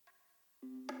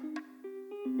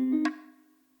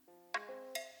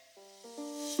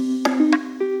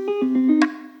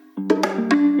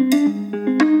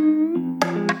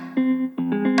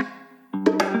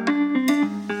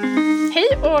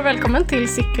välkommen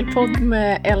till Cykelpodd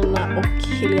med Elna och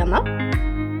Helena.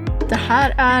 Det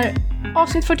här är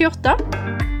avsnitt 48.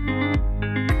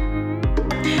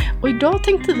 Och idag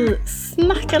tänkte vi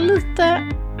snacka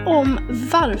lite om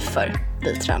varför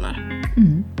vi tränar.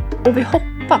 Och vi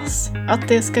hoppas att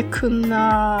det ska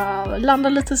kunna landa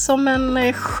lite som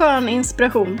en skön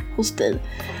inspiration hos dig.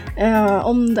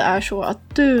 Om det är så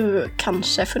att du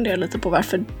kanske funderar lite på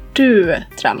varför du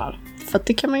tränar. För att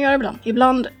det kan man göra ibland.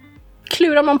 Ibland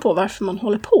klurar man på varför man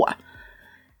håller på.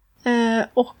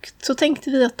 Och så tänkte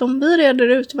vi att om vi reder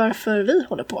ut varför vi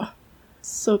håller på,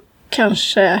 så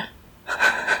kanske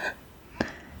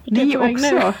ni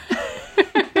också.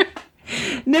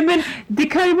 Nej, men det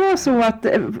kan ju vara så att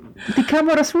det kan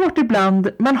vara svårt ibland.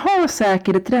 Man har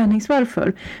säkert ett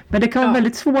träningsvarför, men det kan vara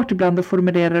väldigt svårt ibland att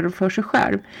formulera det för sig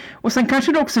själv. Och sen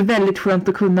kanske det också är väldigt skönt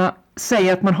att kunna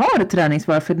säga att man har ett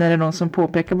träningsvarför när det är någon som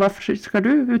påpekar: varför ska du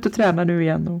ut och träna nu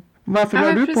igen? Och varför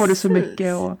rör du på det så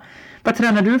mycket? Och vad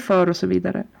tränar du för? Och så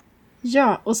vidare.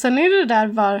 Ja, och sen är det där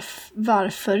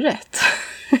varför rätt.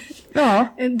 Ja.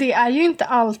 Det är ju inte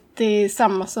alltid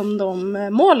samma som de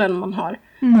målen man har.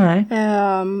 Nej.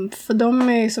 För de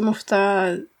är ju som ofta,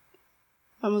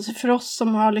 för oss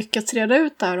som har lyckats reda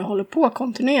ut det här och håller på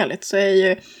kontinuerligt, så är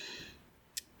ju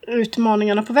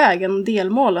utmaningarna på vägen,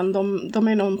 delmålen, de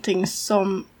är någonting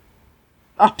som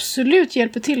absolut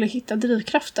hjälper till att hitta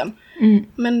drivkraften.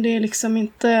 Men det är liksom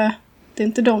inte, det är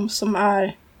inte de som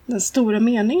är den stora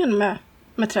meningen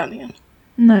med träningen.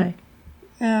 Nej.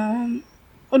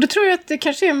 Och då tror jag att det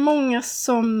kanske är många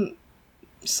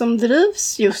som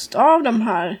drivs just av de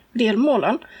här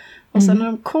delmålen. Och sen när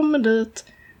de kommer dit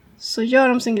så gör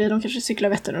de sin grej. De kanske cyklar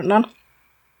Vätternrundan.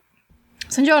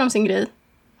 Sen gör de sin grej.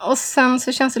 Och sen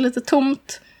så känns det lite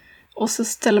tomt. Och så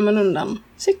ställer man undan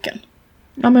cykeln.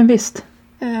 Ja, men visst.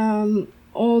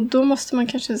 Och då måste man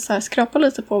kanske så här skrapa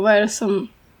lite på vad är det som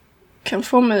kan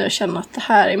få mig att känna att det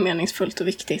här är meningsfullt och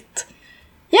viktigt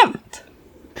jämt.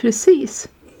 Precis.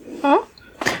 Ja.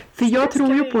 För jag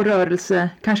tror ju på rörelse,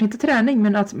 kanske inte träning,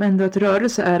 men att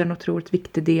rörelse är en otroligt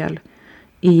viktig del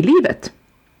i livet.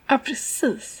 Ja,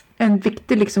 precis. En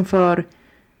viktig liksom för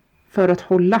att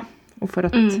hålla och för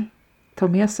att ta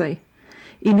med sig.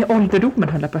 In i ålderdomen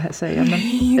höll jag på att säga. Men...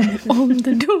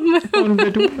 ålderdomen.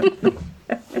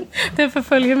 Den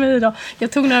förföljer mig idag.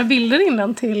 Jag tog några bilder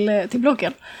innan till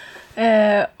bloggen.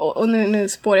 Och nu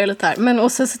spårar jag lite här. Men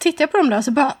och så tittade jag på dem där och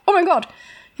så bara, oh my god,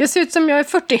 jag ser ut som jag är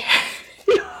 40.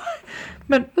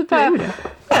 Men det är ju det.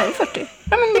 Jag är 40.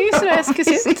 Ja, men det är ju sådär jag ska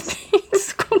se ut. Det är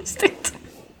så konstigt.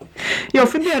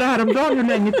 Jag funderar häromdagen hur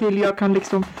länge till jag kan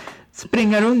liksom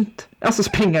springa runt. Alltså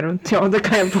springa runt, ja det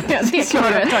kan jag faktiskt göra.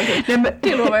 Det klarar jag ett tag.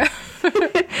 Det lovar jag.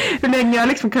 Hur länge jag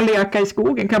liksom kan leka i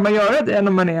skogen. Kan man göra det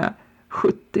när man är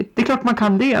 70? Det är klart man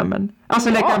kan det, men alltså,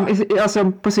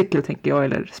 alltså på cykel tänker jag,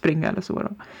 eller springa eller så då.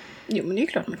 Jo, men det är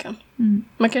klart man kan.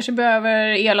 Man kanske behöver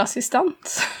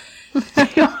elassistent.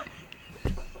 Ja.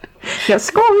 Jag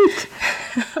ska ut.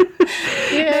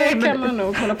 Det kan man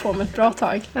nog hålla på med ett bra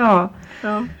tag. Ja. Det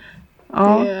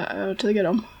är jag övertygad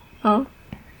om. Ja.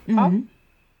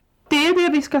 Det är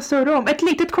det vi ska surra om. Ett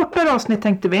litet kortare avsnitt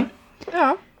tänkte vi.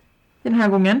 Ja. Den här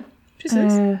gången.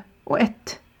 Precis. Och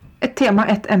ett tema,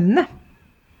 ett ämne.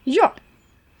 Ja.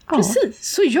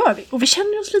 Precis, så gör vi. Och vi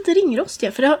känner oss lite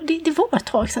ringrostiga, för det var ett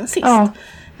tag sedan sist. Ja.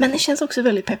 Men det känns också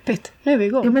väldigt peppigt. Nu är vi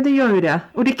igång. Ja, men det gör ju det.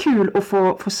 Och det är kul att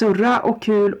få surra och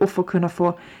kul att kunna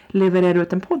få leverera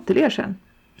ut en podd till er sen.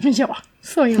 Ja,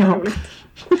 så himla roligt.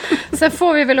 Sen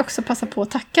får vi väl också passa på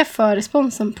att tacka för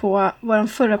responsen på vår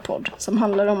förra podd, som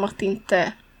handlar om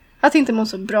att inte må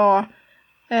så bra,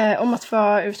 om att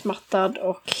vara utmattad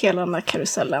och hela den här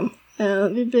karusellen.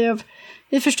 Vi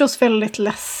är förstås väldigt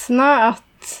ledsna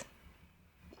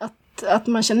att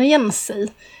man känner igen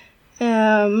sig.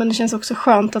 Men det känns också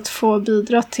skönt att få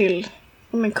bidra till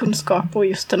med kunskap och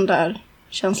just den där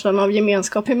känslan av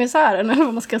gemenskap i misären, eller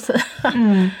vad man ska säga.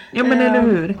 Ja, men eller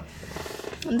hur?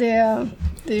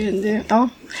 Ja.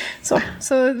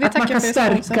 Så vi att tackar man kan för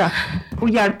stärka och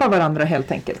hjälpa varandra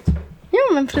helt enkelt.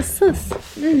 Ja, men precis.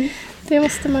 Det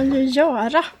måste man ju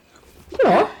göra.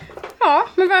 Ja. Ja,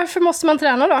 men varför måste man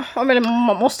träna då? Eller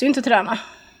man måste ju inte träna.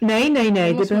 Nej, det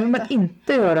behöver man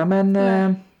inte göra, men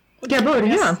ska jag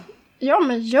börja? Ja,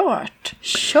 men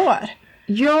kör.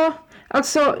 Ja,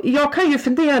 alltså jag kan ju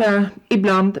fundera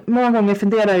ibland, många gånger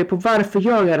funderar jag på varför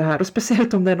gör jag det här, och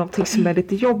speciellt om det är någonting som är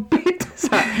lite jobbigt.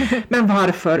 Så här. Men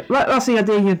varför? Alltså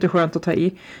det är ju inte skönt att ta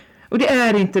i. Och det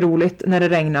är inte roligt när det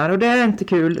regnar, och det är inte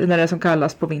kul när det är som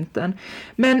kallas på vintern.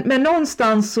 Men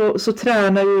någonstans så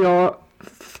tränar ju jag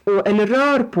eller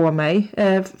rör på mig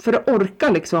för att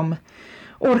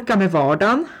orka med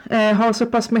vardagen. Ha så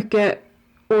pass mycket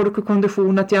ork och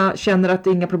kondition, att jag känner att det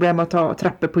är inga problem att ta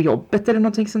trappor på jobbet eller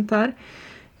någonting sånt där.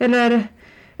 Eller,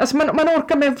 alltså man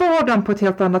orkar med vardagen på ett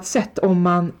helt annat sätt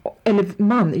om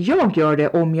jag gör det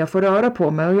om jag får röra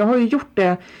på mig. Och jag har ju gjort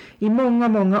det i många,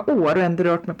 många år och ändå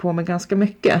rört mig på mig ganska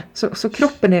mycket. Så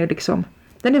kroppen är liksom,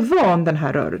 den är van den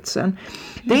här rörelsen.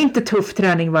 Det är inte tuff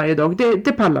träning varje dag,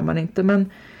 det pallar man inte.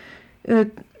 Men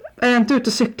är jag inte ute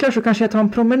och cyklar så kanske jag tar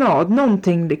en promenad.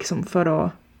 Någonting liksom för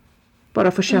att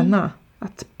bara få känna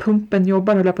att pumpen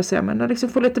jobbar, höll jag på att säga. Men jag liksom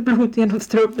får lite blod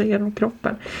genom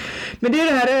kroppen. Men det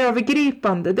är det här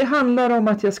övergripande. Det handlar om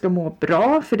att jag ska må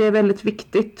bra. För det är väldigt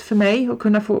viktigt för mig att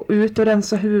kunna få ut och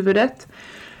rensa huvudet.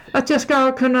 Att jag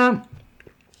ska kunna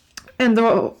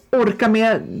ändå orka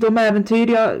med de äventyr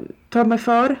jag tar mig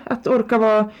för. Att orka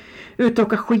vara ute och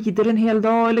åka skidor en hel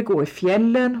dag eller gå i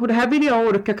fjällen. Och det här vill jag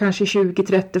orka kanske 20,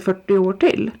 30, 40 år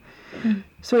till.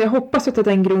 Så jag hoppas att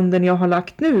den grunden jag har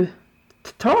lagt nu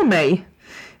tar mig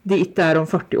dit där om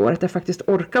 40 år. Att jag faktiskt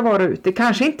orkar vara ute.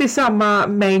 Kanske inte i samma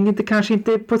mängd, kanske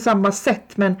inte på samma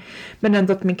sätt. Men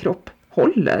ändå att min kropp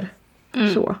håller.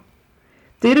 Så.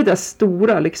 Det är det där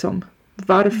stora liksom.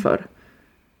 Varför?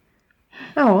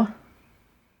 Ja.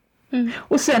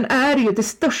 Och sen är det ju det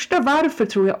största varför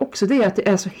tror jag också, det är att det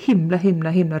är så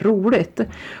himla roligt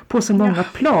på så många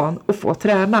plan att få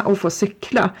träna och få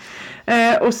cykla.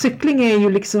 Och cykling är ju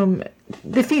liksom,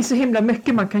 det finns så himla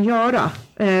mycket man kan göra.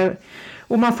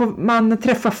 Och man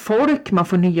träffar folk, man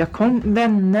får nya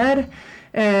vänner,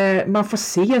 man får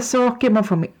se saker,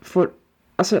 man får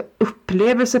alltså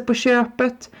upplevelser på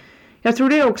köpet. Jag tror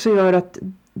det också gör att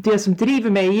det som driver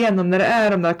mig igenom när det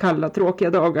är de där kalla, tråkiga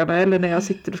dagarna eller när jag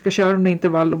sitter och ska köra en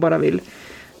intervall och bara vill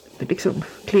liksom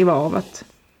kliva av, att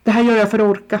det här gör jag för att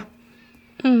orka.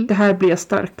 Det här blir jag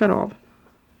starkare av.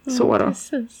 Så då.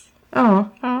 Precis. Ja,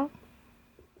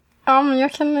 men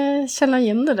jag kan känna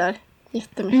igen det där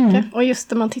jättemycket. Och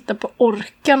just när man tittar på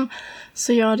orken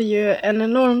så gör det ju en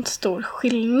enormt stor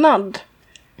skillnad.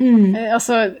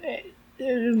 Alltså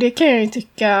det kan jag ju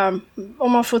tycka,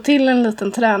 om man får till en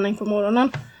liten träning på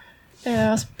morgonen,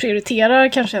 prioriterar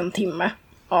kanske en timme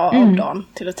av dagen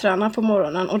till att träna på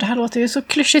morgonen. Och det här låter ju så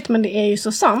klyschigt, men det är ju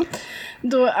så sant.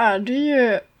 Då är du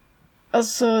ju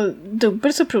alltså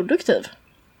dubbelt så produktiv.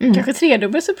 Kanske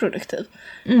tredubbelt så produktiv.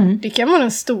 Det kan vara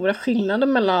den stora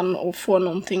skillnaden mellan att få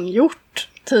någonting gjort,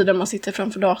 tiden man sitter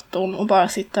framför datorn och bara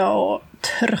sitta och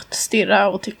trött stirra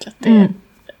och tycka att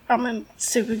det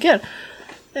suger.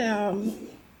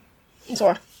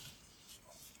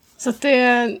 Så att det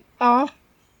är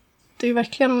ju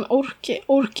verkligen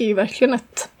ork är ju verkligen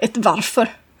ett varför.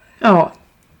 Ja.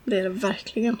 Det är det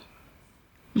verkligen.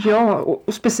 Ja,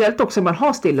 och speciellt också om man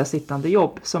har stillasittande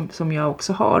jobb som jag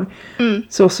också har.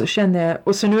 Så känner jag,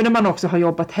 och så nu när man också har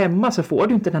jobbat hemma så får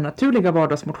du inte den naturliga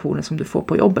vardagsmotionen som du får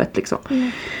på jobbet liksom.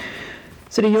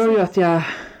 Så det gör ju att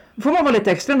får man vara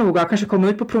lite extra noga, kanske komma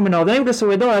ut på promenaden. Jag gjorde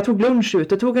så idag, jag tog lunch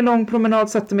ut. Jag tog en lång promenad,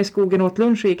 satte mig i skogen, åt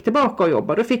lunch och gick tillbaka och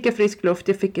jobbade. Då fick jag frisk luft,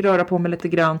 jag fick röra på mig lite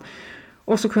grann.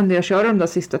 Och så kunde jag köra de där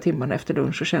sista timmarna efter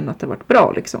lunch och känna att det var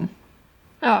bra liksom.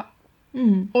 Ja.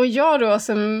 Och jag då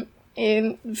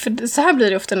för så här blir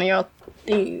det ofta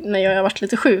när jag har varit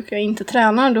lite sjuk och jag inte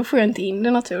tränar, då får jag inte in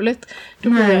det naturligt. Då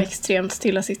blir jag extremt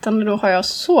stillasittande, då har jag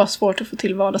så svårt att få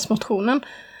till vardagsmotionen.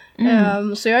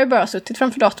 Så jag har ju bara suttit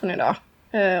framför datorn idag.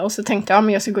 Och så tänkte jag,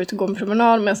 men jag ska gå ut och gå en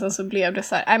promenad. Men sen så blev det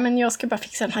så här, men jag ska bara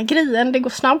fixa den här grejen. Det går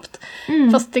snabbt.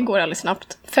 Fast det går aldrig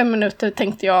snabbt. 5 minuter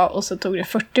tänkte jag. Och så tog det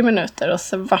 40 minuter. Och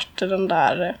så vart det den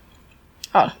där,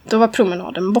 då var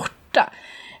promenaden borta.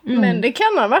 Men det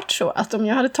kan ha varit så att om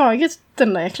jag hade tagit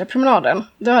den där jäkla promenaden,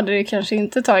 då hade det kanske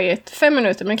inte tagit 5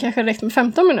 minuter. Men kanske räckt med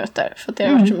 15 minuter. För att det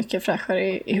har varit så mycket fräschare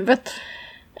i huvudet.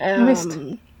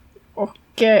 Och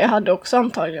jag hade också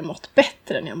antagligen mått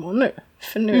bättre än jag mår nu.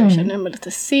 För nu känner jag mig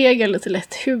lite seg, lite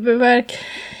lätt huvudvärk.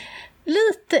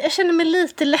 Jag känner mig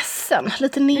lite ledsen,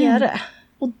 lite nere.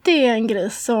 Och det är en grej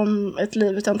som ett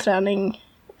liv utan träning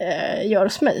gör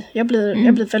hos mig. Jag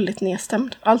blir väldigt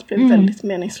nedstämd. Allt blir väldigt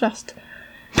meningslöst.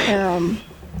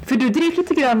 För du drivs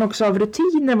lite grann också av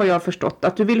rutiner, vad jag har förstått.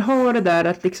 Att du vill ha det där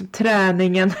att liksom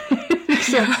träningen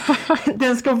liksom,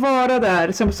 den ska vara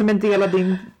där som en del av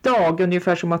din dag.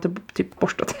 Ungefär som att du typ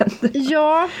borstar tänder.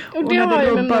 Ja, och det har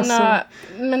ju med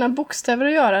mina bokstäver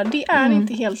att göra. Det är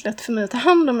inte helt lätt för mig att ta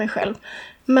hand om mig själv.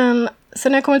 Men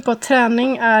sen har jag kommit på att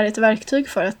träning är ett verktyg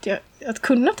för att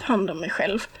kunna ta hand om mig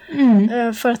själv.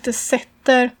 För att det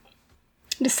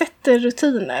sätter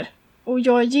rutiner. Och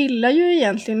jag gillar ju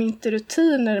egentligen inte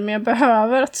rutiner, men jag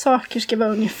behöver att saker ska vara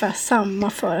ungefär samma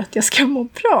för att jag ska må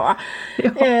bra.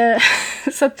 Ja.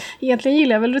 Så att egentligen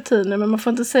gillar jag väl rutiner, men man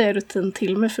får inte säga rutin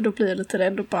till mig för då blir jag lite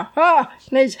rädd och bara,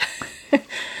 nej!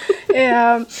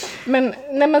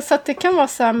 men så att det kan vara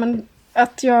så här, men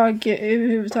att jag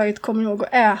överhuvudtaget kommer ihåg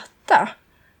att äta.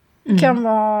 Kan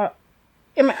vara...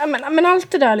 Men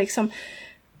allt det där liksom.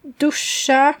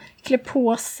 Duscha, klä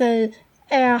på sig,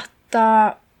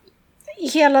 äta.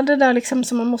 Hela det där liksom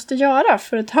som man måste göra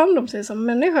för att ta hand om sig som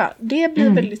människa. Det blir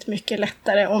väldigt mycket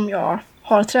lättare om jag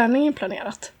har träningen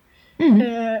planerat.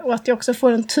 Och att jag också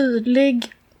får en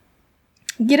tydlig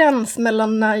gräns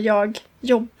mellan när jag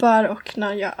jobbar och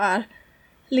när jag är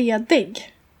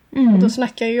ledig. Och då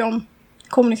snackar jag ju om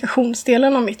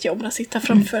kommunikationsdelen av mitt jobb, när jag sitter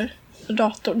framför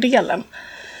datordelen.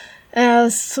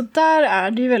 Så där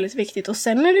är det ju väldigt viktigt. Och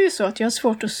sen är det ju så att jag har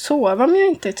svårt att sova om jag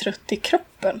inte är trött i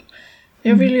kroppen.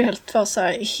 Jag vill ju helt vara så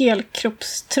här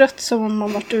helkroppstrött, som om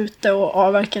man varit ute och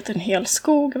avverkat en hel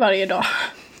skog varje dag.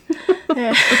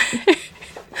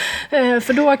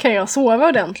 För då kan jag sova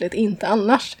ordentligt, inte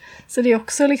annars. Så det är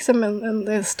också liksom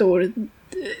en stor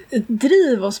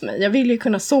driv hos mig. Jag vill ju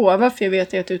kunna sova, för jag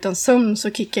vet att utan sömn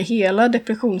så kickar hela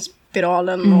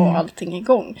depressionsspiralen och allting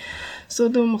igång. Så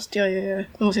då måste jag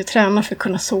träna för att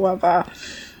kunna sova.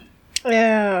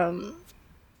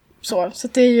 Så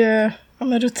det är ju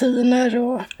rutiner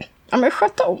och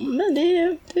sköta om mig.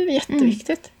 Det är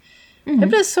jätteviktigt. Jag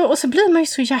blir och så blir man ju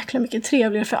så jäkla mycket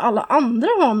trevligare för alla andra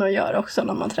har med att göra också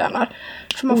när man tränar.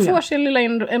 För man får sin lilla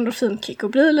endorfinkick och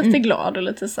blir lite glad och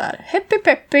lite så här happy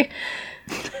peppy.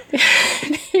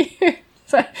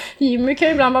 Så här, Jimmy kan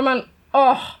ju ibland bara, men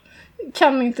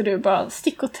kan inte du bara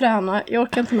sticka och träna? Jag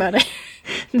orkar inte med dig.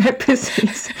 Nej,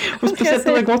 precis. Och speciellt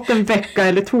om det har gått en vecka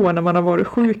eller 2 när man har varit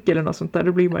sjuk eller något sånt där,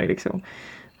 då blir man ju liksom,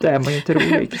 då är man ju inte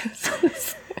rolig.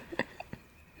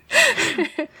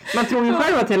 Man tror ju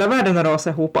själv att hela världen har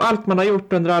rasat ihop och allt man har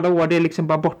gjort under alla år, det är liksom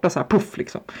bara borta så här, puff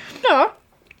liksom. Ja,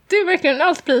 det är verkligen,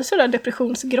 allt blir så där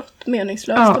depressionsgrått,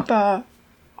 meningslöst och bara,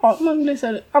 man blir så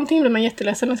här, antingen blir man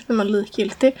jätteledsen eller så blir man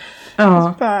likgiltig. Och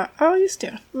så bara, just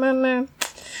det. Men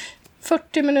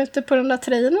 40 minuter på den där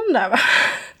trainen där, va?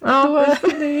 Ja.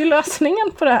 Det är ju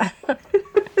lösningen på det här.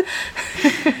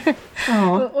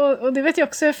 Och det vet jag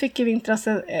också, jag fick i vintras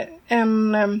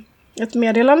ett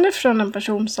meddelande från en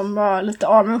person som var lite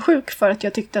avundsjuk för att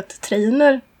jag tyckte att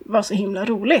trainer var så himla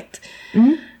roligt.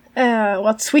 Och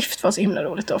att Swift var så himla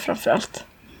roligt då framförallt.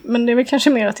 Men det är väl kanske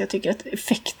mer att jag tycker att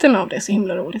effekten av det är så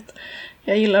himla roligt.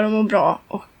 Jag gillar att må bra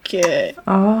och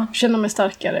känna mig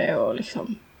starkare och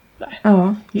liksom där.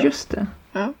 Ja, just det.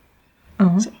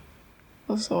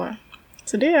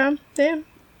 Så det är.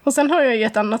 Och sen har jag ju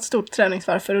ett annat stort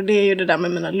träningsvarför, och det är ju det där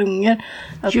med mina lungor.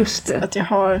 Just det. Att jag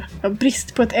har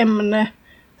brist på ett ämne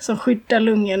som skyddar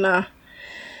lungorna.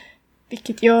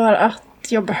 Vilket gör att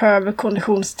jag behöver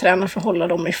konditionsträna för att hålla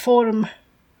dem i form.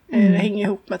 Det hänger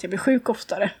ihop med att jag blir sjuk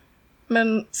oftare.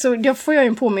 Men så jag får ju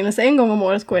en påminnelse. En gång om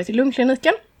året går jag till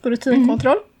lungkliniken på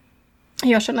rutinkontroll.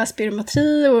 Jag kör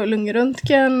spirometri och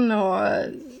lungröntgen och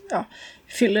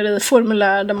fyller i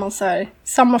formulär där man så här,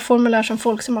 samma formulär som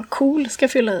folk som har KOL ska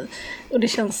fylla i. Och det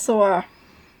känns så...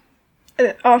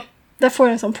 där får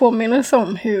jag en sån påminnelse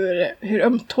om hur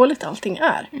ömtåligt allting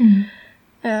är.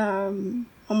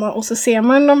 Och så ser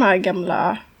man de här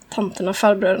gamla tanterna och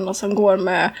farbröderna som går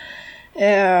med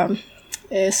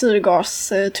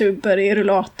syrgastuber i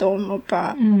rullatorn och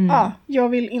bara, jag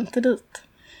vill inte dit.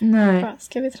 Nej. Bara,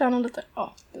 ska vi träna lite?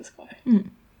 Ja, det ska vi.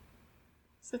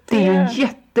 Så det är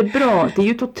jättebra. Det är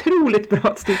ju ett otroligt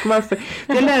bra steg. Varför?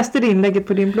 Jag läste det inlägget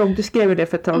på din blogg. Du skrev det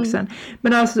för ett tag sedan.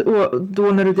 Men alltså, och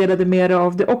då när du delade med dig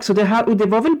av det också. Det här, och det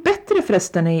var väl bättre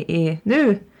förresten i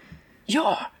nu?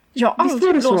 Ja, jag har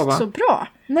aldrig blåst så bra.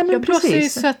 Nej, men jag blåser ju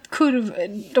så att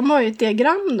de har ju ett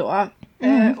diagram då.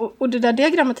 Och det där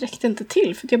diagrammet räckte inte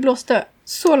till. För att jag blåste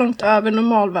så långt över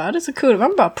normalvärde så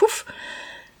kurvan bara puff.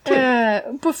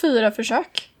 På 4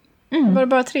 försök. Det var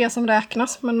bara 3 som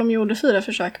räknas, men de gjorde 4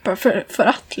 försök bara för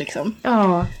att liksom.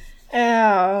 Ja.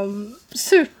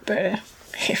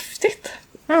 Superhäftigt.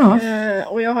 Ja.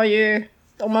 Och jag har ju,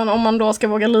 om man då ska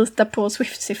våga lita på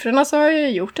Swift-siffrorna, så har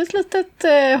jag gjort ett litet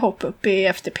hopp upp i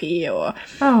FTP och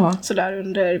sådär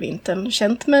under vintern.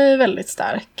 Känt mig väldigt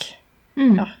stark.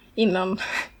 Ja,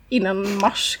 innan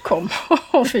mars kom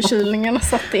och förkylningarna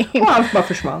satte in. Och allt bara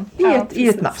försvann i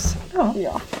ett nafs.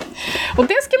 Ja. Och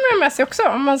det ska man ha med sig också.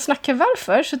 Om man snackar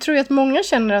varför, så tror jag att många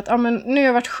känner att men nu har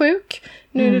jag varit sjuk.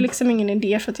 Nu är det liksom ingen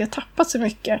idé för att jag har tappat så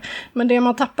mycket. Men det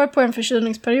man tappar på en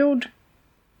förkylningsperiod,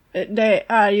 det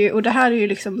är ju, och det här är ju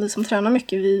liksom vi som tränar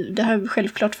mycket, det här är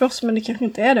självklart för oss, men det kanske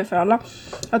inte är det för alla.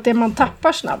 Att det man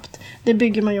tappar snabbt, det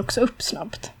bygger man ju också upp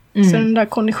snabbt. Så den där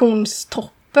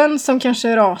konditionstoppen som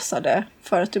kanske rasade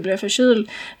för att du blev förkyld.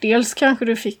 Dels kanske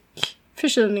du fick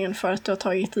förkylningen för att du har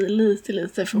tagit i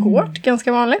lite för hårt,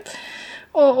 ganska vanligt.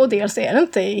 Och dels är det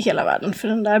inte i hela världen, för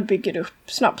den där bygger upp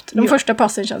snabbt. De första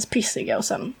passen känns pissiga och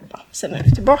sen är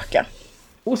det tillbaka.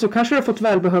 Och så kanske du har fått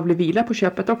välbehövlig vila på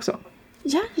köpet också.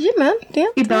 Jajamän, det är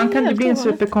inte ibland kan det bli en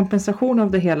ovanligt. Superkompensation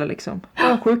av det hela liksom. Jag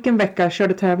var sjuk en vecka,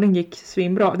 körde tävling, gick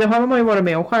svinbra. Det har man ju varit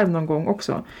med om själv någon gång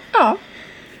också. Ja.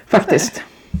 Faktiskt.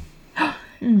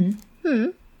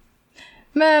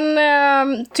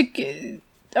 Men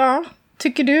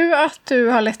tycker du att du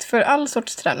har lätt för all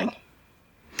sorts träning?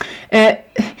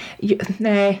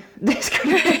 Nej, det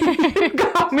skulle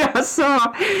jag om jag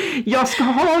sa. Jag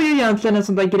har ju egentligen en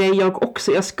sån där grej jag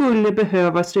också. Jag skulle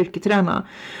behöva styrketräna.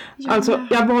 Ja. Alltså,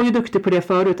 jag var ju duktig på det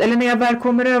förut. Eller när jag väl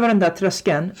kommer över den där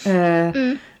tröskeln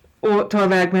och tar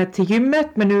iväg mig till gymmet.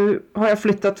 Men nu har jag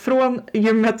flyttat från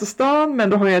gymmet till stan. Men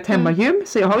då har jag ett hemmagym.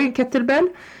 Så jag har ju en kettlebell.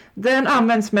 Den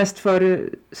används mest för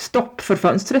stopp för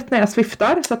fönstret när jag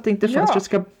sviftar. Så att inte fönstret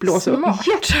ska blåsa upp.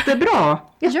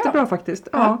 Jättebra faktiskt.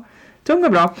 Ja. Tung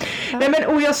och bra. Ja. Nej, men,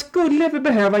 och jag skulle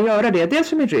behöva göra det. Dels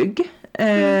för min rygg.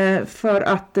 För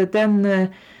att den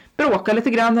bråkar lite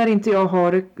grann när inte jag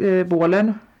har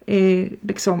bålen.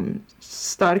 Liksom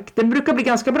stark. Den brukar bli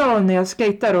ganska bra när jag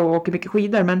skater och åker mycket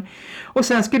skidor. Och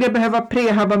sen skulle jag behöva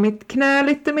prehabba mitt knä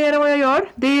lite mer än vad jag gör.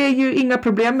 Det är ju inga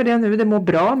problem med det nu. Det mår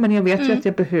bra, men jag vet ju att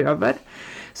jag behöver.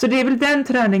 Så det är väl den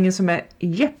träningen som är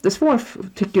jättesvår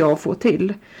tycker jag att få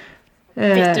till.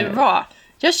 Vet du vad?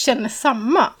 Jag känner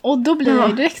samma. Och då blir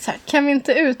jag direkt så här, kan vi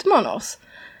inte utmana oss?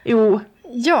 Jo.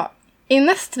 Ja, i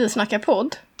näst vi snackar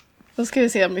podd. Då ska vi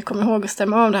se om vi kommer ihåg att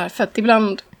stämma av det här. För att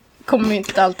ibland kommer vi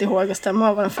inte alltid ihåg att stämma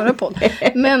av den förra podd.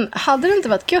 Men hade det inte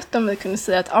varit gött om vi kunde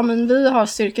säga att men vi har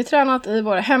styrketränat i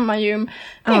våra hemmagym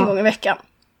en gång i veckan.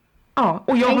 Ja,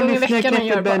 och jag har lyft ner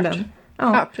kettlebellen.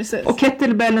 Ja, precis. Och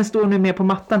kettlebellen står nu med på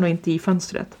mattan och inte i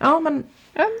fönstret. Ja,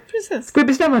 precis. Ska vi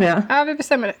bestämma det? Ja, vi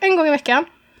bestämmer det. En gång i veckan.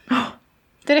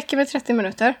 Det räcker med 30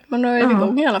 minuter. Men då är vi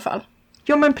igång i alla fall.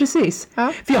 Ja, men precis.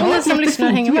 Ja. För jag har ett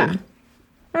jättefint gym.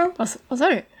 Ja. Vad sa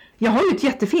du? Jag har ju ett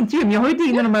jättefint gym. Jag har ju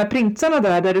dina de här printsarna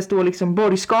där det står liksom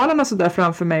borgskalarna så där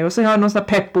framför mig. Och så har jag någon sån här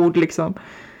peppbord liksom.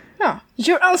 Ja.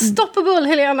 You're unstoppable,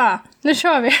 Helena. Nu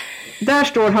kör vi. Där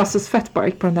står Hasses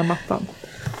fatbike på den där mattan.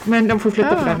 Men de får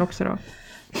flytta på den också då.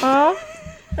 Ja.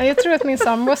 Jag tror att min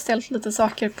sambo har ställt lite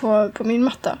saker på min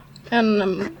matta.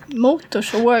 En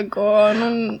motorsåg och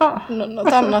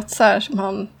något annat så här som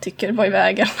han tycker var i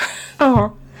vägen.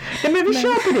 Ja. Ja, men vi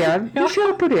kör på det. Vi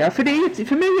kör på det. För,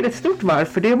 för mig är det ett stort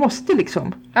varför. Det måste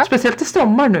liksom. Ja. Speciellt i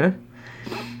sommar nu.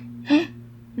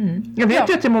 Jag vet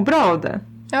ju att jag mår bra av det.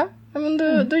 Ja, men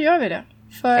då gör vi det.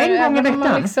 För en gång i veckan.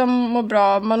 Man liksom mår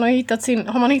bra,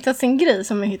 har man hittat sin grej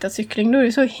som har hittat cykling, då är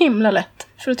det så himla lätt.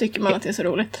 För då tycker man att det är så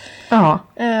roligt. Ja.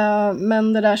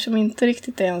 Men det där som inte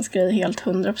riktigt är ens grej helt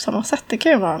 100 på samma sätt, det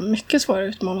kan ju vara mycket svårare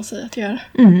utmana sig att göra.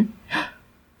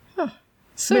 Ja.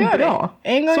 Så men gör bra. Vi.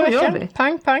 En gång i veckan.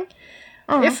 Pang, pang.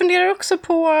 Jag funderar också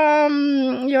på,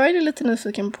 jag är lite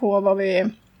nyfiken på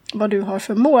vad du har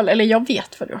för mål. Eller jag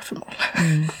vet vad du har för mål.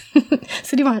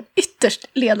 Så det var en ytterst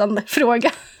ledande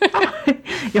fråga.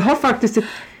 Jag har faktiskt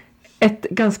ett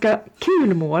ganska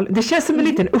kul mål. Det känns som en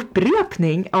liten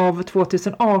upprepning av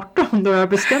 2018 då jag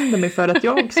bestämde mig för att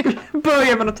jag skulle börja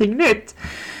med någonting nytt.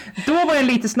 Då var jag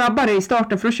lite snabbare i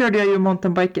starten för då körde jag ju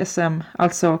mountainbike SM,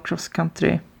 alltså cross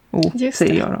country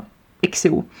säger jag då.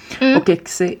 XCO och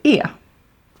XCE.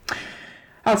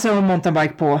 Alltså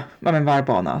mountainbike på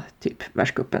världbana, typ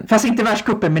världscupen. Fast inte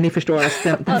världscupen, men ni förstår att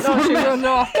den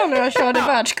 2018 när jag körde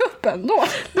världscupen, då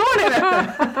är det rätt.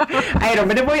 Nej då,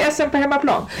 men det var ju SM på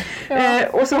hemmaplan.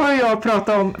 Och så har jag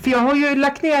pratat om, för jag har ju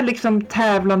lagt ner liksom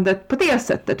tävlandet på det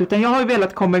sättet. Utan jag har ju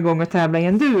velat komma igång och tävla i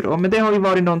enduro. Men det har ju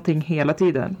varit någonting hela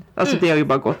tiden. Alltså det har ju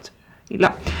bara gått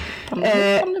illa.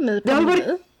 Pandemi. Det har varit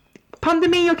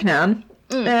pandemi och knän.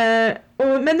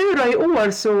 Men nu då i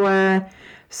år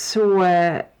så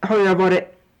har jag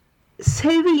varit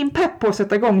svinpepp på att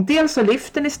sätta igång. Dels så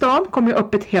liften i stan kommer ju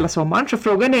öppet hela sommaren. Så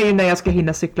frågan är ju när jag ska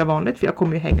hinna cykla vanligt. För jag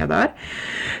kommer ju hänga där.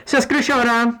 Så jag skulle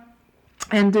köra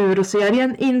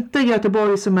enduro-serien. Inte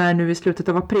Göteborg som är nu i slutet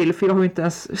av april. För jag har ju inte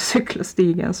ens cyklat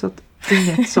stigen. Så att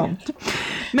inget sånt.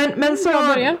 Men så...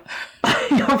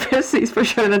 Ja, precis. För att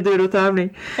köra en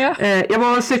enduro-tävling. Ja. Jag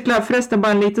var och cyklade förresten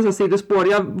bara en liten så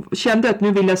sidospår. Jag kände att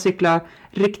nu vill jag cykla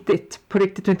på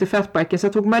riktigt och inte fatbiken. Så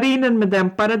jag tog marinen med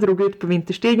dämpare, drog ut på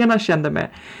vinterstigarna och kände mig.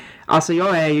 Alltså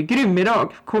jag är ju grym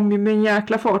idag. Kom ju med en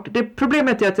jäkla fart. Det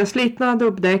problemet är att jag slitnade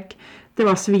upp däck. Det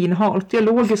var svinhalt. Jag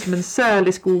låg ju som en säl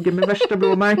i skogen med värsta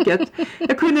blåmärket.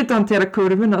 Jag kunde inte hantera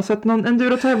kurvorna. Så att någon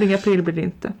enduro-tävling i april blir det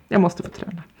inte. Jag måste få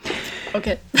träna.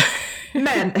 Okej.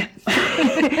 Men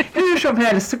hur som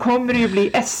helst så kommer det ju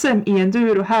bli SM i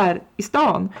enduro här i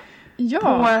stan.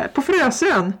 Ja. På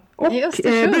Frösön och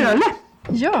Bröle.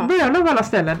 Ja. Böle av alla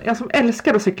ställen. Jag som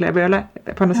älskar att cykla i Böle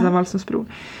på andra sidan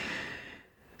Vallsundsbron.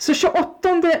 Så 28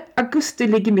 augusti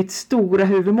ligger mitt stora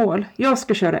huvudmål. Jag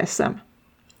ska köra SM.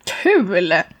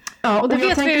 Kul! Ja, och det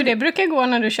vet vi ju, det brukar gå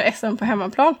när du kör SM på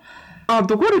hemmaplan. Ja,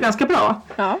 då går det ganska bra.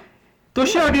 Ja. Då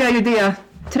körde jag ju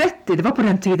D30. Det var på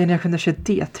den tiden jag kunde köra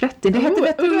D30. Det hette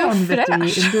veteran, vet du,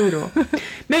 i enduro.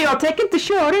 Men jag tänker inte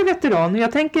köra i veteran.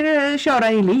 Jag tänker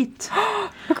köra i elit.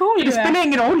 Cool, det spelar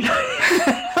ingen roll.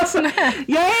 Alltså,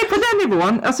 jag är på den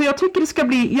nivån. Alltså, jag tycker det ska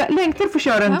bli... Jag längtar för att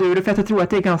köra enduro för att jag tror att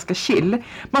det är ganska chill.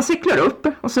 Man cyklar upp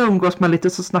och så umgås man lite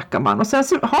och så snackar man. Och sen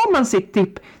så har man sitt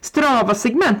typ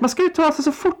Strava-segment. Man ska ju ta sig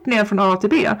så fort ner från A till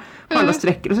B på alla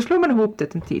sträckor. Och så slår man ihop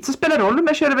det en tid. Så spelar det roll om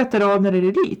jag kör veteran eller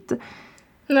elit.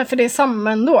 Nej, för det är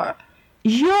samma ändå.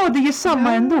 Ja, det är ju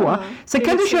samma ändå. Sen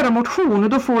kan du köra motion och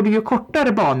då får du ju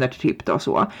kortare banor typ då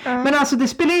så. Men alltså det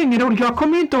spelar ju ingen roll. Jag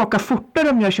kommer ju inte åka fortare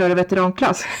om jag kör i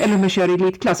veteranklass eller om jag kör i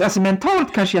elitklass. Alltså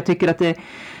mentalt kanske jag tycker att det...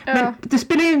 Men det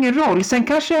spelar ju ingen roll. Sen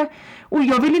kanske... Och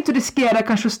jag vill inte riskera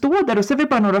kanske att stå där och så är vi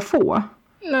bara några få.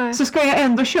 Nej. Så ska jag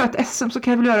ändå köra ett SM så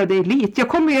kan jag väl göra det i elit. Jag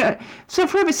kommer ju... Sen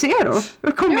får vi se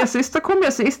då. Kommer jag sist, då kommer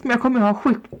jag sist. Men jag kommer ha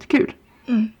sjukt kul.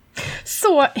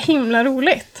 Så himla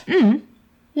roligt.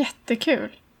 Jättekul.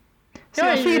 Så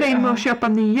jag firar in med att köpa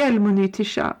ny hjälm och ny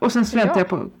tisha. Och sen så väntar jag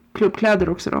på klubbkläder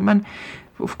också då. Men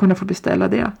för att kunna få beställa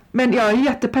det. Men jag är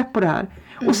jättepepp på det här.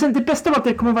 Och sen det bästa var att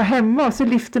jag kommer vara hemma och så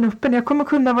liften uppe. Jag kommer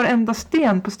kunna varenda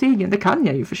sten på stigen. Det kan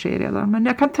jag ju för sig redan. Men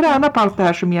jag kan träna på allt det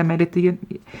här som ger mig lite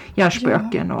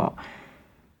hjärnspöken. Och...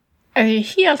 Det är ju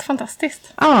helt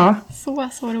fantastiskt. Ja.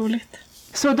 Så roligt.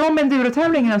 Så de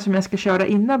endurotävlingarna som jag ska köra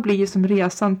innan blir ju som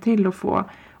resan till att få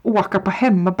åka på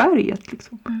hemmaberget.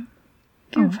 Liksom.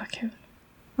 Gud vad kul.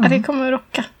 Ja, det kommer att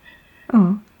rocka.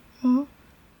 Ja.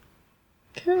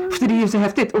 Kul. För det är ju så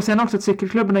häftigt. Och sen också att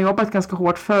cykelklubben har jobbat ganska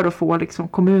hårt för att få liksom,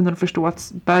 kommunen att förstå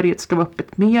att berget ska vara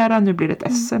öppet mera. Nu blir det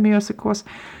ett SM i ÖCKs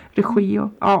regi.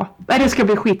 Och, det ska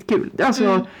bli skitkul.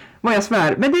 Alltså, vad jag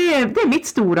svär. Men det är mitt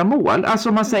stora mål. Alltså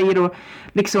om man säger då,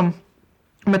 liksom,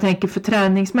 om jag tänker för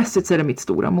träningsmässigt så är det mitt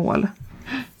stora mål.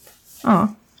 Ja.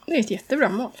 Det är ett jättebra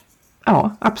mål.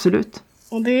 Ja, absolut.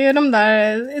 Och det är de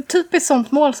där ett typiskt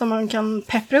sånt mål som man kan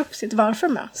peppra upp sitt varför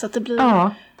med. Så att det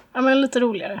blir men lite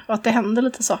roligare. Och att det händer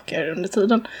lite saker under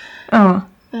tiden. Ja.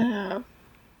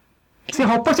 Så jag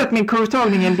hoppas att min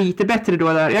kurvtagning är lite bättre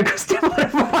då där i augusti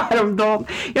var häromdagen.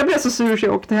 Jag blev så sur så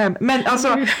jag åkte hem. Men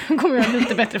alltså... Nu kommer jag ha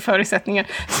lite bättre förutsättningar.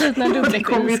 Slutna dubbdäck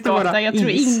och isgata. Jag tror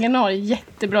ingen har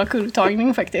jättebra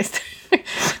kurvtagning faktiskt.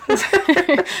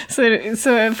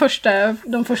 så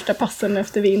de första passen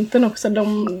efter vintern också,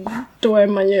 då är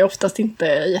man ju oftast inte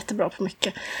jättebra på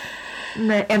mycket.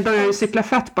 Nej, ändå har jag ju cyklat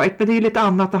fatbike, men det är ju lite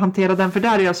annat att hantera den, för där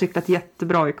har jag cyklat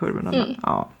jättebra i kurvorna. Men,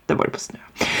 det var ju på snö.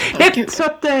 Så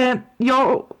att,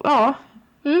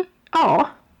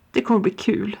 det kommer bli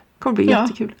kul. Det kommer bli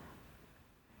jättekul.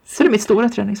 Så det är mitt stora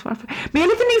träningsvarför. Men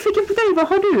jag är lite nyfiken på dig, vad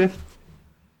har du?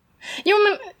 Jo,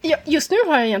 men just nu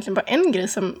har jag egentligen bara en grej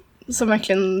som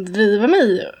verkligen driver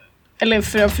mig.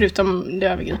 Eller förutom det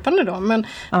övergripande då. Men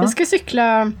vi ska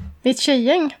cykla, det är ett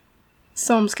tjejgäng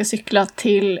som ska cykla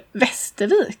till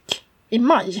Västervik i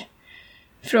maj.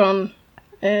 Från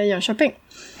Jönköping.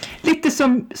 Lite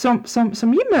som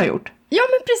Jimmy har gjort. Ja,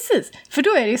 men precis. För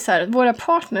då är det ju så här, våra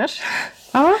partners,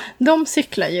 de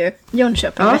cyklar ju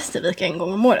Jönköping-Västervik en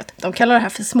gång om året. De kallar det här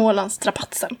för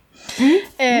Smålandstrapatsen.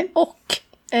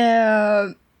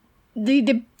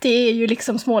 Det är ju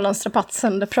liksom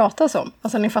Smålandstrapatsen det pratas om.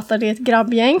 Alltså ni fattar, det är ett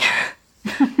grabbgäng.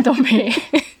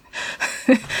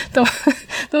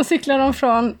 De cyklar de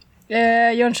från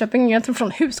Jönköping, jag tror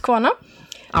från Huskvarna,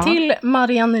 till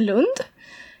Mariannelund.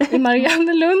 I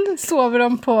Mariannelund sover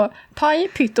de på Paj,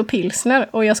 Pytt och Pilsner.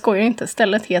 Och jag skojar inte,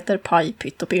 stället heter Paj,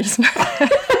 Pytt och Pilsner.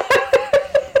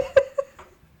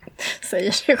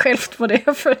 Säger sig självt på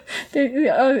det. För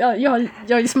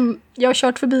jag har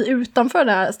kört förbi utanför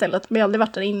det här stället, men jag har aldrig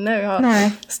varit där inne. Jag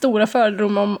har stora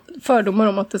fördomar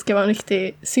om att det ska vara en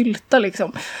riktig sylta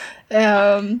liksom.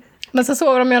 Men så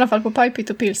sover de i alla fall på Paj, Pytt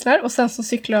och Pilsner. Och sen så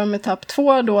cyklar de etapp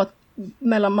 2 då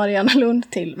mellan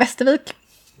Mariannelund till Västervik.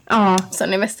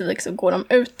 Sen i Västervik så går de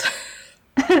ut.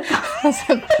 Och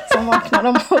sen vaknar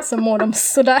de och så mår de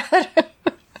sådär.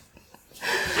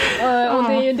 Och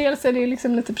det är ju, dels är det ju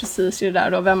liksom lite precis ju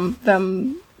där då.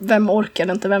 Vem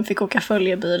orkade inte? Vem fick åka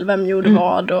följebil? Vem gjorde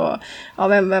vad? Och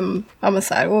men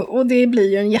så här. Och det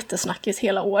blir ju en jättesnackis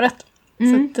hela året.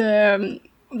 Så att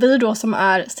vi då som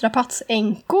är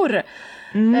strapatsänkor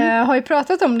har ju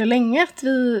pratat om det länge, att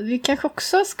vi kanske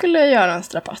också skulle göra en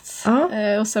strapats.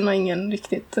 Och sen har ingen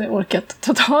riktigt orkat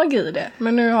ta tag i det.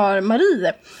 Men nu har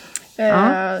Marie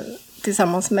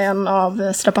tillsammans med en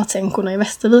av strapatsänkorna i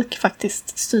Västervik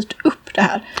faktiskt styrt upp det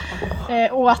här.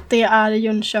 Och att det är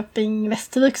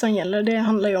Jönköping-Västervik som gäller, det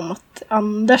handlar ju om att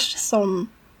Anders som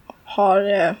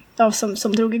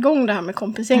som drog igång det här med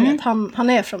kompisgänget, han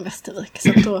är från Västervik,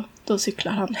 så då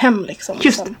cyklar han hem liksom.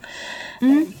 Just det.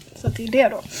 Så det är det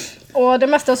då. Och det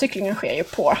mesta av cyklingen sker ju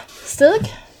på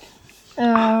stig.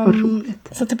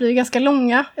 Så det blir ganska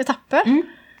långa etapper.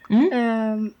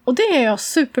 Och det är jag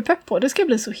superpepp på. Det ska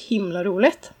bli så himla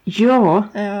roligt. Ja.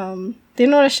 Det är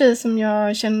några tjejer som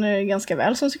jag känner ganska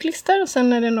väl som cyklister. Och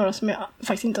sen är det några som jag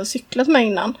faktiskt inte har cyklat med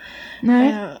innan.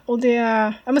 Och det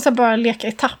är så bara leka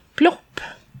etapplopp.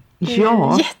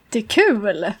 Ja.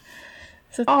 Jättekul.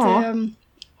 Så att,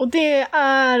 och det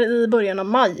är i början av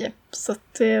maj. Så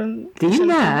att, det är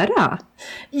nära.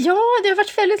 Ja, det har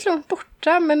varit väldigt långt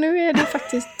borta. Men nu är det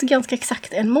faktiskt ganska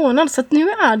exakt en månad. Så att nu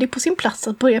är det på sin plats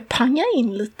att börja panga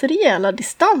in lite rejäla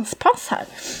distanspass här.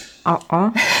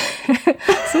 Ja.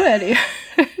 Så är det ju.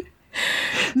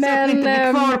 Men, så att ni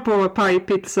inte blir kvar på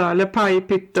pajpizza eller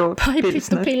pajpitt och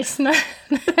pilsner.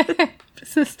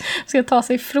 Precis. Ska ta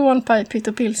sig från pajpitt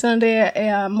och pilsner, det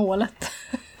är målet.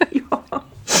 Ja,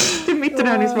 det är mitt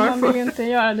träningsvarv. Man vill ju inte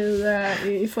göra det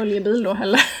i följebil då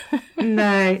heller.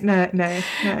 Nej.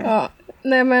 Ja,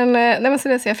 nej men så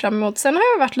det ser jag fram emot. Sen har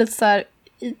jag varit lite så här,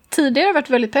 tidigare har jag varit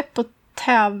väldigt pepp på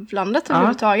tävlandet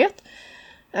överhuvudtaget.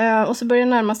 Och så börjar jag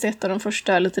närma sig ett av de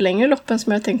första lite längre loppen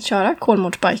som jag tänkt köra,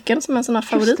 Kolmårdsbiken, som är en sån här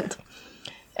favorit.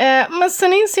 Men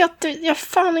sen inser jag att jag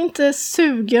fan inte är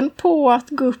sugen på att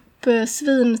gå upp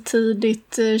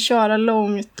svintidigt, köra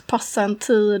långt, passa en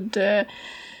tid.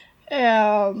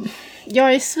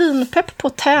 Jag är svinpepp på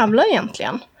att tävla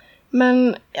egentligen.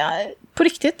 Men på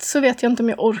riktigt så vet jag inte om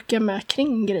jag orkar med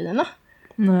kringgrejerna.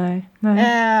 Nej.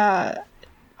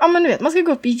 Ja, men du vet, man ska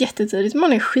gå upp jättetidigt,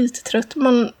 man är skittrött,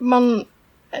 man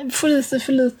får i sig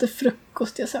för lite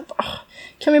frukost. Jag säger,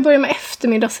 kan vi börja med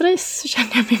eftermiddagsrace, så känner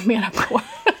jag mig mera på.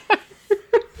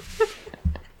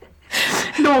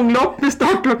 Långlopp med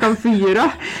start 4:00.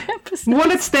 Ja,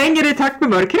 målet stänger i takt med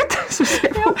mörkret, så ska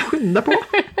jag skynda på.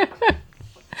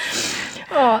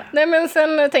 Ja, nej men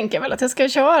sen tänker jag väl att jag ska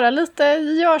köra lite,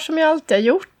 gör som jag alltid har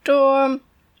gjort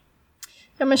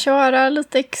och köra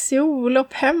lite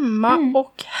XCO-lopp hemma.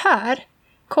 Och här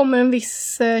kommer en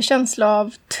viss känsla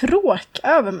av tråk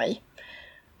över mig.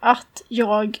 Att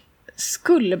jag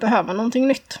skulle behöva någonting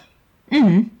nytt.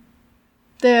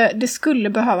 Det skulle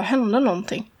behöva hända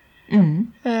någonting.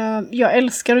 Jag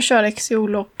älskar att köra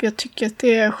XCO-lopp. Jag tycker att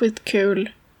det är skitkul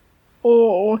att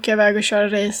åka iväg och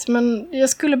köra race. Men jag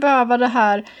skulle behöva det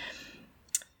här.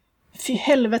 Fy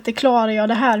helvete, klarar jag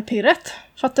det här pirret?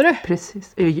 Fattar du?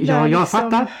 Precis. Ja, jag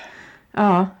fattar.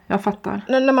 Ja, jag fattar.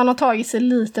 När man har tagit sig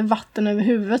lite vatten över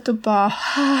huvudet och bara...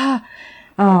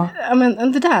 Ja,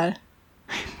 men det där...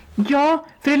 Ja,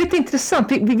 för det är lite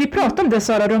intressant. Vi pratade om det,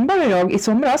 Sara Rönnberg och jag, i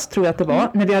somras, tror jag att det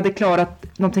var, när vi hade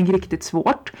klarat någonting riktigt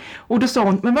svårt. Och då sa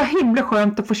hon, men vad himla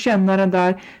skönt att få känna den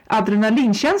där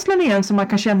adrenalinkänslan igen som man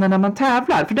kan känna när man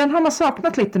tävlar. För den har man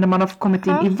saknat lite när man har kommit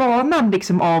in i vanan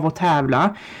liksom av att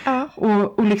tävla.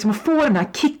 Och liksom att få den här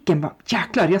kicken, bara,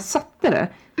 jäklar, jag satte det.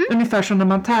 Ungefär som när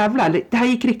man tävlar. Det här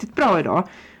gick riktigt bra idag.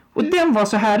 Och den var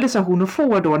så härlig, så hon, att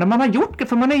få då när man har gjort,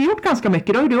 för man har gjort ganska mycket,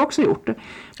 det har ju du också gjort. Man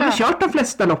har kört de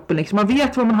flesta loppen liksom, man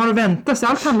vet vad man har att vänta sig,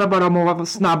 allt handlar bara om att vara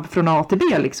snabb från A till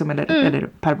B liksom, eller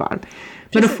per varv.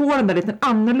 Men att få den där lite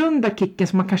annorlunda kicken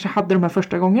som man kanske hade de här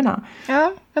första gångerna.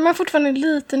 Ja, men man är fortfarande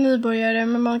lite nybörjare,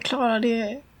 men man klarar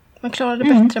det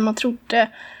bättre än man trodde.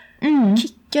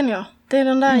 Kicken, ja. Det är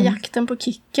den där jakten på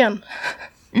kicken.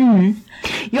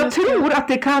 Jag tror att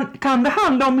det kan det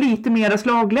handla om lite mer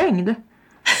slaglängd.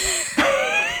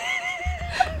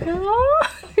 Ja,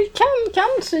 vi kan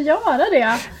kanske göra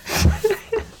det.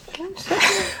 Kanske.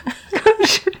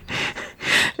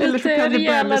 Eller så kan det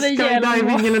börja med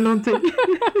skydiving eller någonting.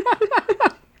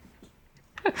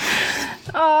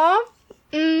 Ja.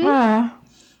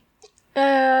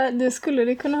 Det skulle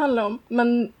det kunna handla om.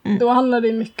 Men då handlar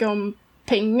det mycket om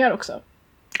pengar också.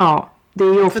 Ja, det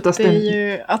är ju oftast det är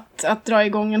ju att dra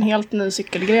igång en helt ny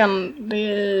cykelgren.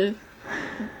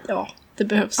 Det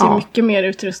behövs ju mycket mer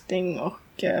utrustning och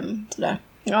sådär.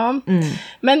 Ja.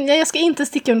 Men jag ska inte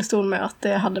sticka under stol med att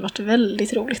det hade varit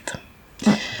väldigt roligt.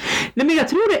 Nej, men jag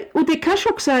tror det, och det kanske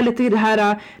också är lite det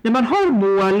här när man har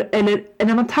mål eller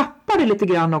när man tappar det lite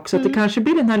grann också, att det kanske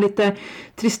blir den här lite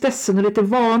tristessen och lite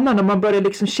vanan när man börjar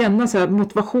liksom känna så att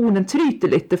motivationen tryter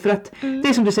lite, för att det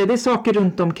är som du säger, det är saker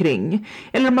runt omkring,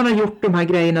 eller man har gjort de här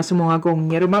grejerna så många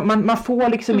gånger och man får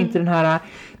liksom inte den här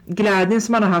glädjen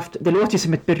som man har haft. Det låter ju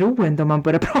som ett beroende om man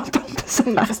börjar prata om det så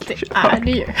här. Fast det är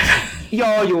det ju.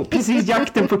 Ja, precis,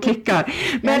 jakten på kickar.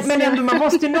 Men ändå, man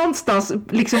måste ju någonstans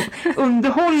liksom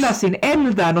underhålla sin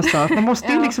eld där någonstans. Man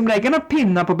måste ju liksom lägga några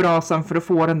pinnar på brasan för att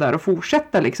få den där och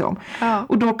fortsätta liksom. Ja.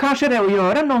 Och då kanske det är att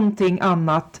göra någonting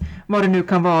annat, vad det nu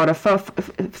kan vara,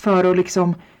 för att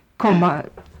liksom komma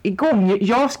igång.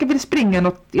 Jag ska väl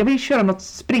jag vill köra något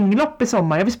springlopp i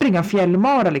sommar. Jag vill springa en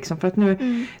fjällmara liksom, för att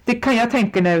nu, det kan jag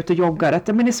tänka när jag är ute och joggar, att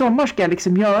men i sommar ska jag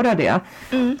liksom göra det.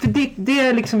 För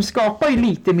det liksom skapar ju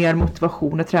lite mer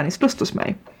motivation och träningslust hos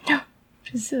mig. Ja,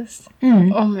 precis.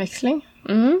 Omväxling.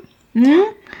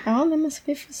 Ja, men så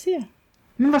vi får se.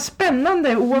 Men vad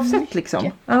spännande oavsett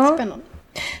liksom. Ja. Spännande.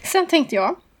 Sen tänkte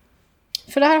jag,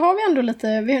 för det här har vi ändå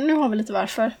lite, nu har vi lite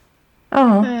varför.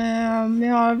 Vi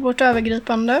har vårt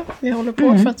övergripande. Vi håller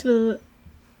på för att vi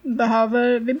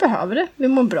behöver det. Vi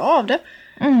mår bra av det.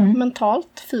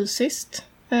 Mentalt, fysiskt.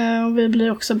 Och vi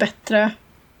blir också bättre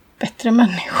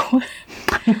människor.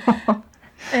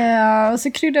 Och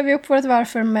så kryddar vi upp vårt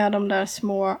varför med de där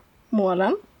små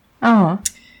målen.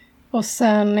 Och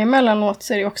sen emellanåt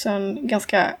så är det också en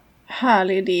ganska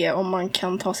härlig idé om man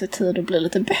kan ta sig tid och bli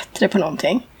lite bättre på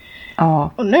någonting.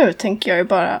 Och nu tänker jag ju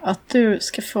bara att du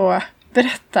ska få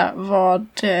berätta vad,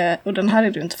 och den här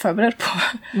är du inte förberedd på.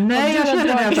 Nej, jag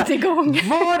känner det. Igång.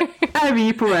 Var är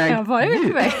vi på väg? Ja, var är vi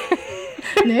på väg?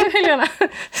 Nu, Helena,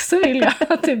 så vill jag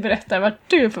att du berättar vart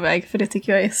du är på väg, för det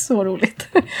tycker jag är så roligt.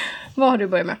 Vad har du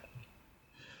börjat med?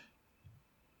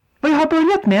 Vad jag har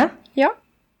börjat med? Ja.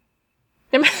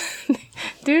 Ja, men,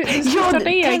 du startar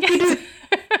eget.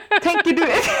 Tänker du...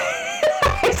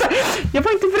 Jag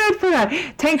var inte beredd på det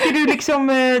här. Tänker du liksom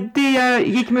det jag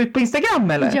gick med ut på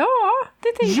Instagram eller? Ja,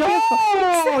 det tänkte jag på.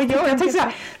 Ja, jag tänkte så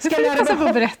här. Ska jag passa på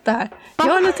att berätta här? Jag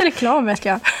har lite reklam, vet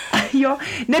jag. Ja,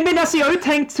 nej men alltså jag har ju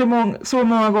tänkt så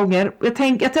många gånger. Jag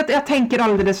tänker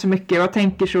alldeles för mycket. Jag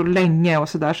tänker så länge och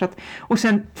sådär. Så och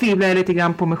sen tvivlar jag lite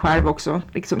grann på mig själv också.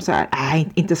 Liksom så här, nej,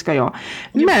 inte ska jag.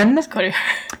 Men... Ska du?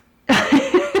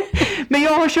 Men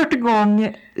jag har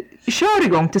kör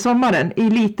igång till sommaren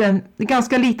i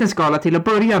ganska liten skala till att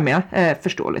börja med,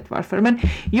 förståeligt varför. Men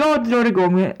jag drar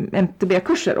igång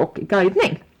MTB-kurser och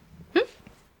guidning.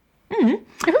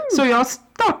 Så jag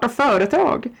startar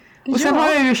företag. Och sen har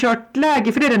jag ju kört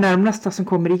läger, för det är det närmaste som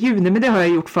kommer i juni, men det har jag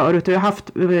gjort förut och jag har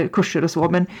haft kurser och så,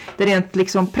 men det är rent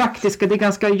liksom praktiska, det är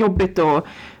ganska jobbigt och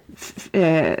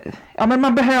men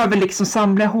man behöver liksom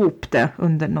samla ihop det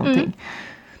under någonting.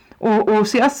 Och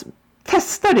så jag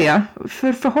testar det.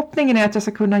 För förhoppningen är att jag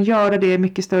ska kunna göra det i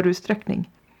mycket större utsträckning.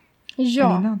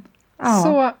 Ja.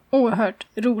 Så oerhört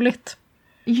roligt.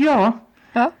 Ja.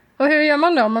 Och hur gör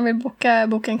man då om man vill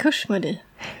boka en kurs med dig?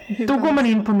 Då går man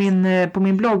in på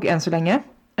min blogg än så länge.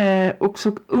 Och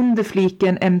så under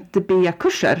fliken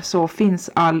MTB-kurser så finns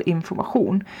all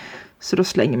information. Så då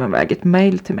slänger man iväg ett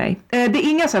mejl till mig. Det är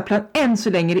inga så här än så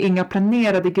länge det är inga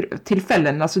planerade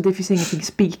tillfällen. Alltså det finns ingenting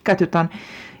spikat, utan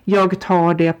jag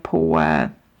tar det på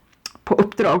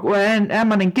uppdrag. Och är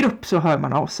man en grupp så hör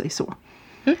man av sig så.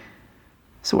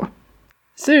 Så.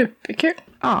 Superkul.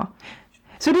 Ja.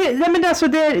 Så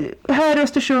det här är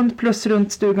Östersund plus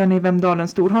runt stugan i Vemdalen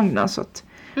Storhångna. Så att,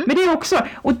 men det är också,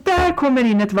 och där kommer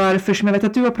in ett varför som jag vet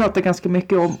att du har pratat ganska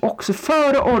mycket om. Också för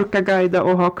att orka guida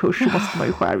och ha kurs så måste man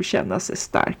ju själv känna sig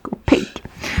stark och pigg.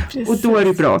 Och då är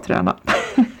det bra att träna.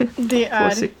 Det är...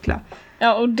 Få cykla.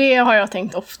 Ja, och det har jag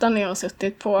tänkt ofta när jag har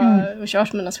suttit på och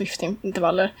kört mina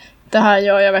Swift-intervaller. Det här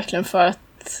gör jag verkligen för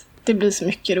att det blir så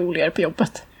mycket roligare på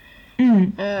jobbet.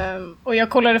 Och jag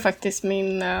kollade faktiskt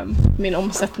min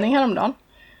omsättning häromdagen.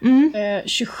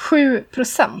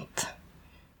 27%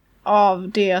 av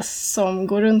det som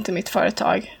går runt i mitt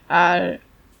företag är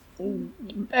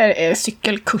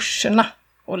cykelkurserna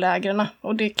och lägren.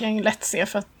 Och det kan jag lätt se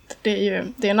för att det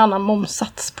är en annan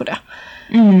momsats på det.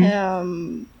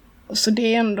 Så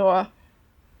det är ändå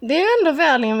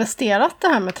väl investerat det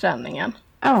här med träningen.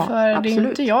 Ja, för absolut. Det är ju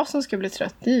inte jag som ska bli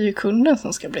trött, det är ju kunden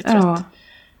som ska bli trött. Ja,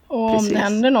 och precis. om det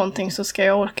händer någonting så ska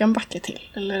jag orka en backe till.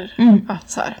 Eller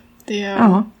så här.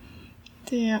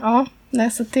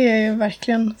 Så det är ju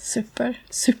verkligen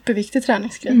superviktig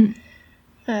träningsgrej.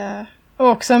 Och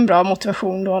också en bra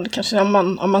motivation då, kanske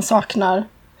om man saknar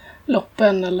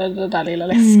loppen eller det där lilla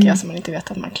läskiga som man inte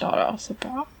vet att man klarar av. Så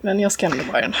bra. Men jag ska ändå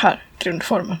vara i den här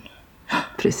grundformen.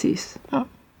 Precis. Ja,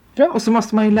 bra. Och så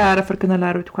måste man ju lära för att kunna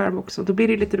lära ut själv också. Då blir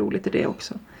det lite roligt i det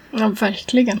också. Ja,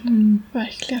 verkligen.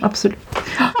 Verkligen. Absolut.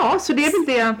 Ja, så det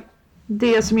är väl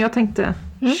det som jag tänkte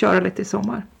köra lite i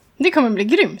sommar. Det kommer bli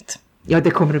grymt. Ja,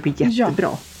 det kommer att bli jättebra.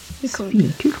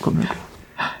 Svinkul kommer det bli.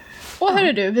 Och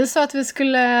hörru du, vi sa att vi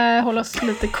skulle hålla oss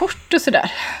lite kort och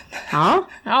sådär. Ja.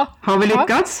 Har vi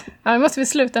lyckats? Ja, nu måste vi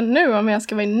sluta nu om jag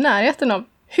ska vara i närheten av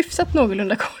hyfsat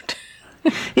någorlunda kort.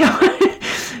 Ja,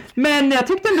 Men jag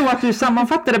tyckte ändå att du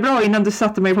sammanfattade bra innan du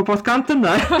satte mig på pottkanten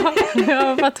där.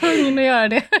 Jag var tvungen att göra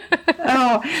det.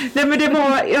 Ja, nej, men det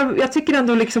var, jag tycker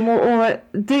ändå liksom, och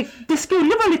det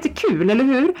skulle vara lite kul, eller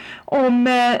hur? Om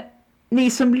ni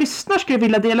som lyssnar skulle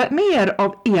vilja dela mer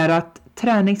av ert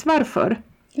träningsvarför.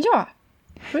 Ja.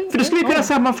 För då skulle vi kunna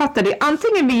sammanfatta det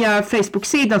antingen via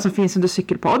Facebook-sidan som finns under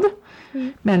Cykelpodd,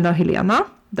 Melina och Helena.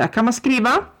 Där kan man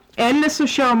skriva. Eller så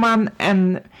kör man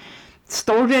en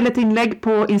story eller ett inlägg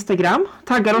på Instagram.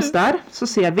 Taggar oss där så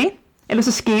ser vi. Eller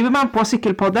så skriver man på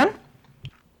Cykelpodden.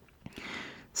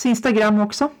 Så Instagram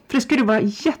också. För det skulle vara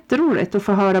jätteroligt att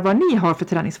få höra vad ni har för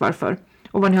träningsvarför.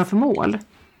 Och vad ni har för mål.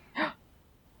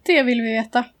 Det vill vi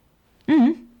veta.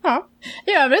 Ja.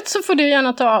 I övrigt så får du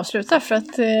gärna ta och avsluta för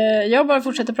att jag bara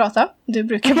fortsätter prata. Du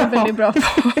brukar vara väldigt bra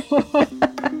på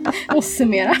att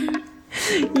summera.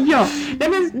 Ja,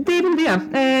 men det är väl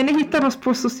det. Ni hittar oss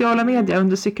på sociala medier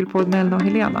under Cykelpodd Melina och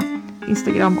Helena.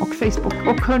 Instagram och Facebook.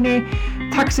 Och hörni,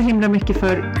 tack så himla mycket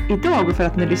för idag och för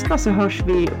att ni lyssnar, så hörs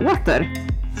vi åter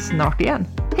snart igen.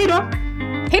 Hej då!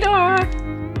 Hej då!